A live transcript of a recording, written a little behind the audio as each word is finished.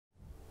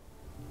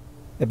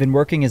I've been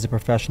working as a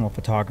professional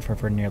photographer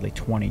for nearly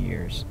 20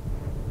 years.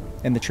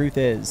 And the truth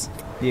is,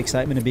 the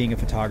excitement of being a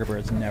photographer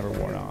has never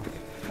worn off.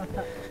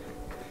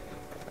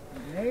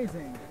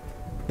 Amazing.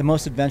 The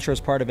most adventurous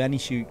part of any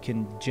shoot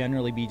can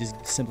generally be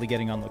just simply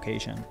getting on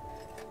location.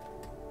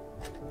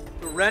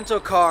 The rental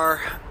car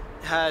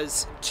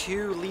has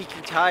 2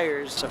 leaky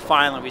tires. So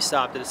finally we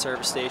stopped at a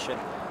service station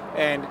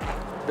and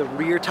the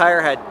rear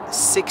tire had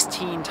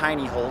 16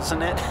 tiny holes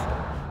in it.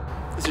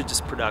 These are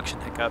just production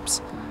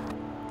hiccups.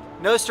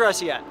 No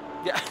stress yet.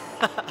 Yeah.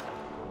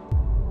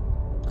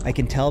 I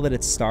can tell that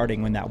it's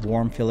starting when that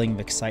warm feeling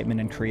of excitement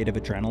and creative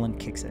adrenaline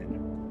kicks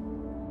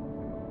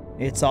in.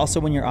 It's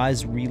also when your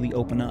eyes really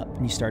open up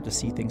and you start to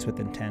see things with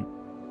intent.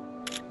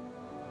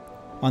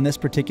 On this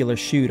particular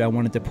shoot, I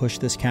wanted to push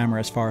this camera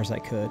as far as I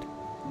could.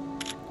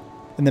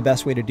 And the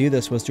best way to do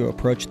this was to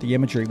approach the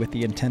imagery with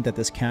the intent that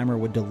this camera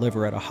would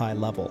deliver at a high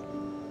level.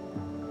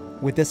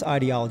 With this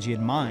ideology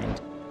in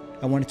mind,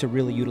 I wanted to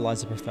really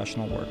utilize a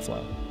professional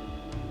workflow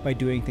by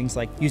doing things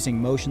like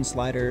using motion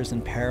sliders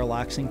and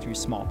parallaxing through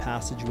small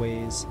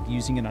passageways,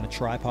 using it on a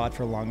tripod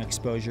for long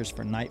exposures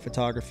for night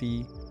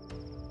photography,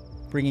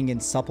 bringing in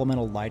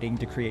supplemental lighting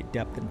to create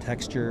depth and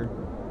texture,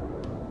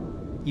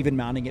 even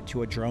mounting it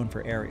to a drone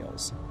for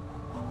aerials.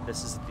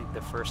 This is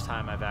the first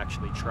time I've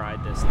actually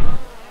tried this.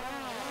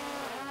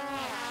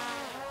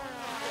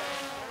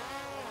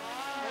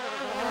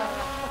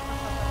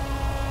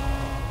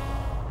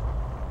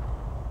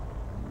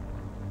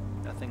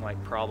 Nothing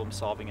like problem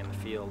solving in the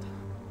field.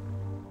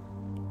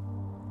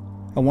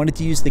 I wanted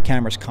to use the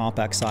camera's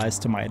compact size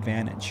to my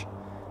advantage,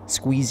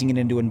 squeezing it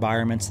into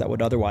environments that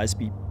would otherwise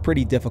be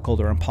pretty difficult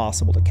or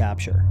impossible to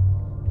capture.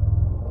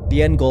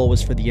 The end goal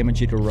was for the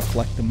imagery to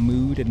reflect the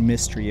mood and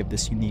mystery of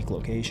this unique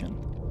location,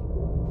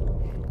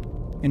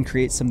 and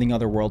create something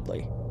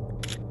otherworldly,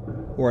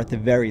 or at the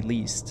very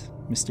least,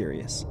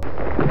 mysterious.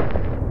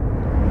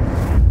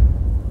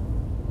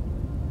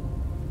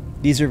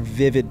 These are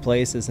vivid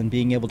places, and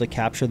being able to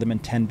capture them in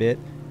 10-bit,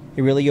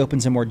 it really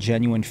opens a more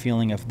genuine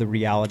feeling of the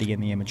reality in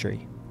the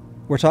imagery.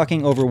 We're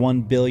talking over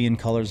 1 billion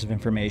colors of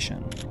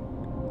information,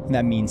 and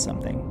that means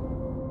something.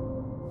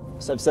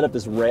 So I've set up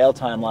this rail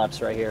time lapse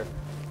right here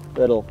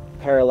that'll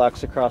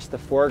parallax across the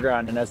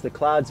foreground, and as the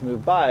clouds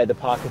move by, the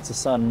pockets of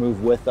sun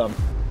move with them.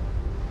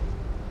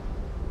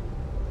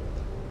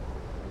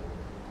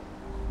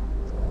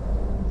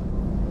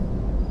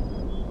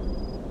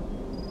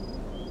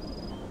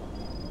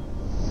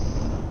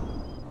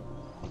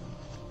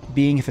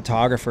 Being a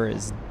photographer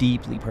is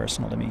deeply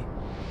personal to me.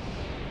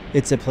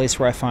 It's a place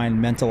where I find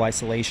mental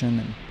isolation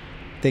and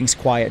things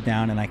quiet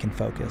down and I can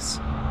focus.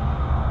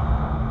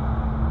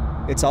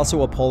 It's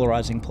also a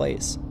polarizing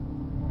place.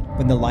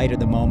 When the light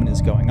of the moment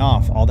is going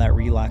off, all that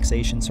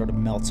relaxation sort of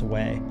melts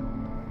away,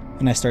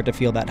 and I start to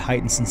feel that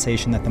heightened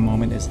sensation that the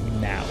moment is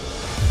now.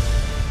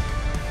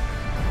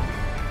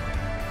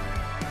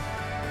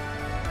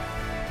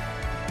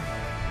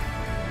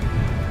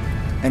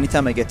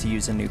 Anytime I get to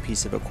use a new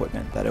piece of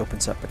equipment that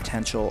opens up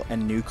potential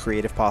and new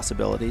creative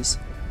possibilities,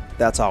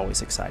 that's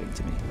always exciting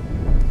to me.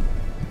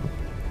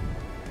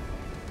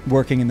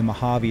 Working in the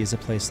Mojave is a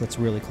place that's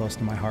really close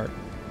to my heart.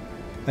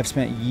 I've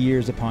spent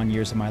years upon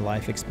years of my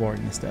life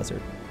exploring this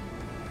desert.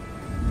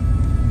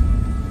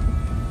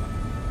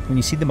 When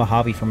you see the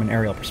Mojave from an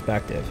aerial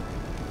perspective,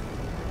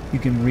 you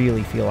can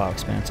really feel how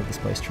expansive this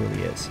place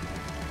truly is.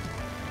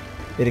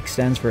 It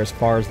extends for as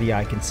far as the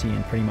eye can see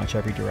in pretty much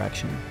every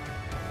direction.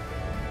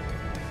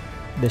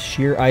 The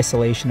sheer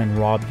isolation and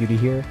raw beauty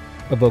here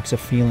evokes a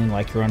feeling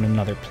like you're on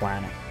another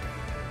planet.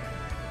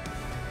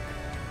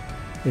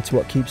 It's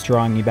what keeps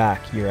drawing me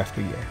back year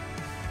after year.